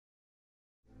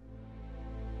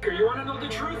Here, you want to know the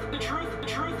truth? The truth? The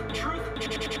truth? The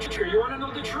truth? Here, you want to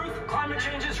know the truth? Climate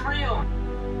change is real.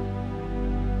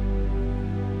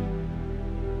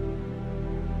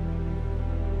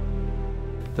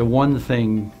 The one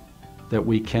thing that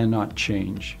we cannot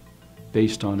change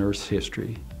based on Earth's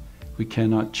history, we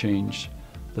cannot change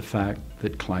the fact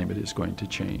that climate is going to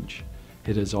change.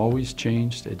 It has always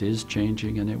changed, it is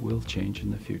changing, and it will change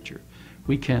in the future.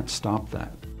 We can't stop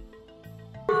that.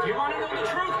 You want to know the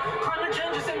truth? Climate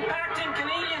change is impacting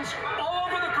Canadians all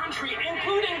over the country,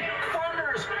 including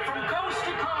farmers from coast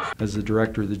to coast. As the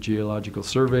director of the Geological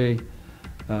Survey,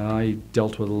 I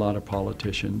dealt with a lot of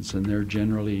politicians, and they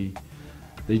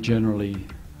generally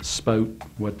spout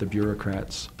what the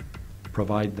bureaucrats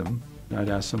provide them. I'd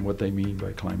ask them what they mean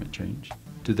by climate change.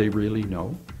 Do they really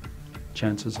know?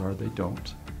 Chances are they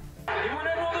don't. You want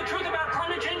to know the truth about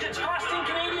climate change? It's costing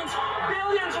Canadians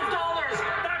billions of dollars.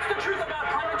 That's the truth about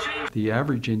climate change. The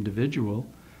average individual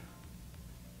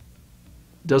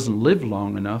doesn't live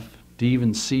long enough to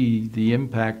even see the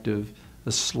impact of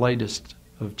the slightest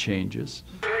of changes.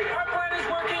 Our plan is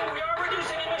working. We are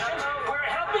reducing emissions. We're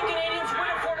helping Canadians with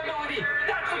affordability.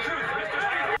 That's the truth,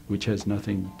 Mr. Speaker. Which has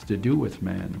nothing to do with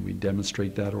man. We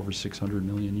demonstrate that over 600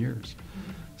 million years.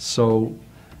 So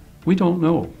we don't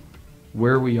know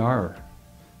where we are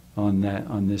on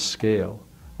this scale.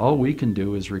 All we can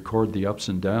do is record the ups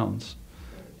and downs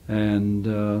and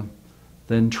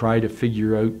then try to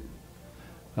figure out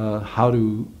how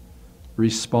to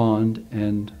respond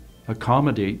and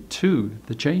accommodate to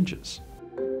the changes.